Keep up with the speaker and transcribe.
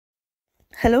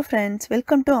Hello friends,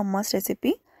 welcome to Amma's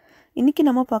recipe. இன்னைக்கு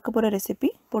நம்ம பார்க்க போற recipe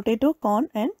potato corn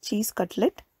and cheese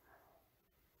cutlet.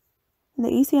 இந்த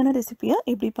ஈஸியான ரெசிபியை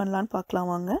எப்படி பண்ணலாம்னு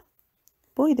பார்க்கலாம் வாங்க.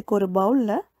 இப்போ இதுக்கு ஒரு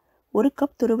பவுல்ல 1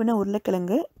 கப் துருவின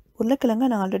உருளைக்கிழங்கு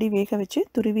நான் ஆல்ரெடி வேக வச்சு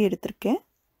துருவி எடுத்துர்க்கேன்.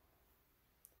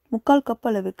 3/4 கப்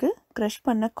அளவுக்கு கிரஷ்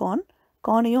பண்ண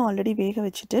கார்னையும் ஆல்ரெடி வேக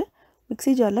வச்சிட்டு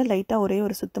மிக்ஸி ஜார்ல லைட்டா ஒரே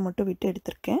ஒரு சுத்து மட்டும் விட்டு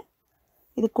எடுத்துர்க்கேன்.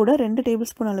 இது கூட 2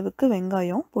 டேபிள்ஸ்பூன் அளவுக்கு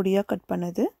வெங்காயம் பொடியா கட்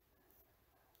பண்ணது,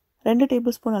 2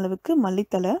 டேபிள்ஸ்பூன் அளவுக்கு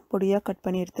மல்லித்தலை பொடியா கட்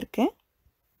பண்ணி எடுத்துர்க்கேன்.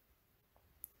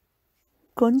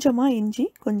 கொஞ்சமா இஞ்சி,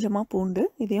 கொஞ்சமா பூண்டு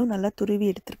இதையும் நல்லா துருவி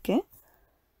எடுத்துர்க்கேன்.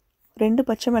 2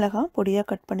 பச்சை மிளகாய் பொடியா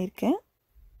கட் பண்ணிருக்கேன்.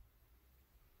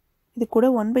 இது கூட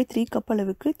 1/3 கப்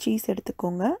அளவுக்கு சீஸ்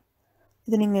எடுத்துக்கோங்க.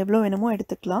 இது நீங்க எவ்வளவு வேணுமோ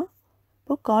எடுத்துக்கலாம்.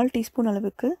 இப்போ 1/4 டீஸ்பூன்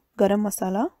அளவுக்கு கரம்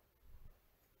மசாலா,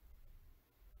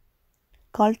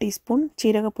 1/4 டீஸ்பூன்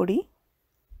சீரக பொடி,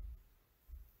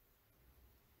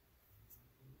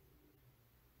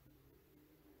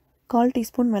 1/4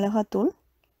 டீஸ்பூன் மிளகாத்தூள்,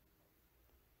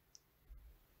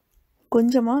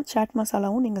 கொஞ்சமா சாட்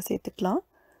மசாலாவும் நீங்க சேர்த்துக்கலாம்.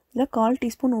 இல்ல 1/4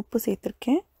 டீஸ்பூன் உப்பு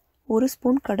சேர்த்திருக்கேன். 1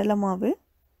 ஸ்பூன் கடலை மாவு,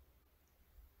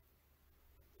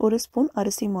 1 ஸ்பூன்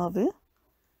அரிசி மாவு.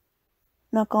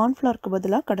 நான் கார்ன்ஃப்ளவருக்கு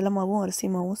பதிலா கடலை மாவும் அரிசி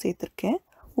மாவும் சேர்த்திருக்கேன்.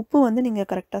 உப்பு வந்து நீங்க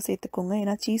கரெக்ட்டா சேர்த்துக்கோங்க.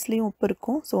 ஏனா சீஸ்லயும் உப்பு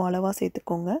இருக்கும். சோ அளவா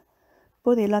சேர்த்துக்கோங்க.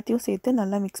 இப்போ இது எல்லாத்தையும் சேர்த்து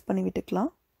நல்லா mix பண்ணி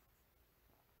விட்டுக்கலாம்.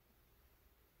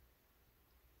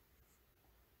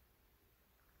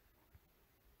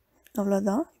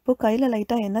 அவ்வளவுதான். இப்போ கையில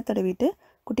லைட்டா எண்ணெய் தடவிட்டு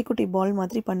குட்டி குட்டி பால்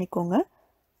மாதிரி பண்ணிக்கோங்க.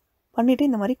 பண்ணிட்டு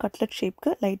இந்த மாதிரி கட்லெட்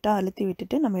ஷேப்க்கு லைட்டா அழுத்தி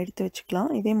விட்டுட்டு நம்ம எடுத்து வச்சுக்கலாம்.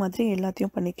 இதே மாதிரி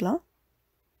எல்லாத்தையும் பண்ணிக்கலாம்.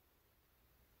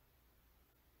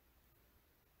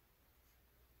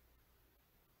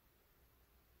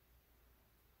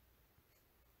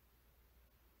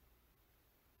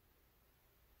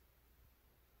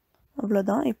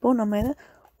 அவ்வளவுதான். இப்போ நம்ம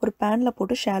ஒரு panல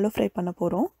போட்டு ஷாலோ ஃப்ரை பண்ண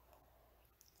போறோம்.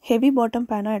 ஹெவி பாட்டம்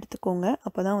பேனா எடுத்துக்கோங்க.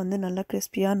 அப்பதான் வந்து நல்லா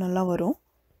கிறிஸ்பியா நல்லா வரும்.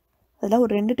 அதல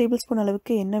ஒரு 2 டேபிள்ஸ்பூன்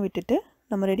அளவுக்கு எண்ணெய் விட்டுட்டு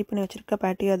நம்ம ரெடி பண்ணி வச்சிருக்க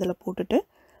பேட்டியை அதல போட்டுட்டு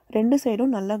 2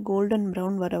 சைடும் நல்லா கோல்டன்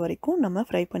பிரவுன் வர வரைக்கும் நம்ம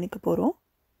ஃப்ரை பண்ணிக்க போறோம்.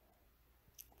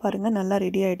 பாருங்க நல்லா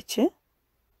ரெடி ஆயிடுச்சு.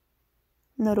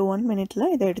 இன்னொரு 1 மினிட்ல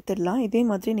இத எடுத்துடலாம். இதே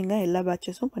மாதிரி நீங்க எல்லா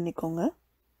பேட்சஸும் பண்ணிக்கோங்க.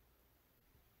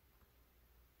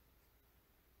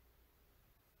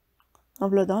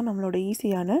 அவ்வளவுதான், நம்மளோட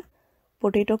ஈஸியான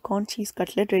potato corn cheese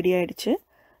cutlet ready ஆயிடுச்சு.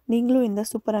 நீங்களும் இந்த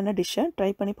சூப்பரான டிஷ்ஷை ட்ரை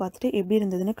பண்ணி பார்த்துட்டு எப்படி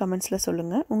இருந்ததுன்னு கமெண்ட்ஸ்ல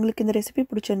சொல்லுங்க. உங்களுக்கு இந்த ரெசிபி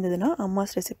பிடிச்சிருந்ததுன்னா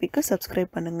அம்மாஸ் ரெசிபிக்கு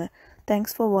சப்ஸ்கிரைப் பண்ணுங்க.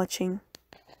 Thanks for watching.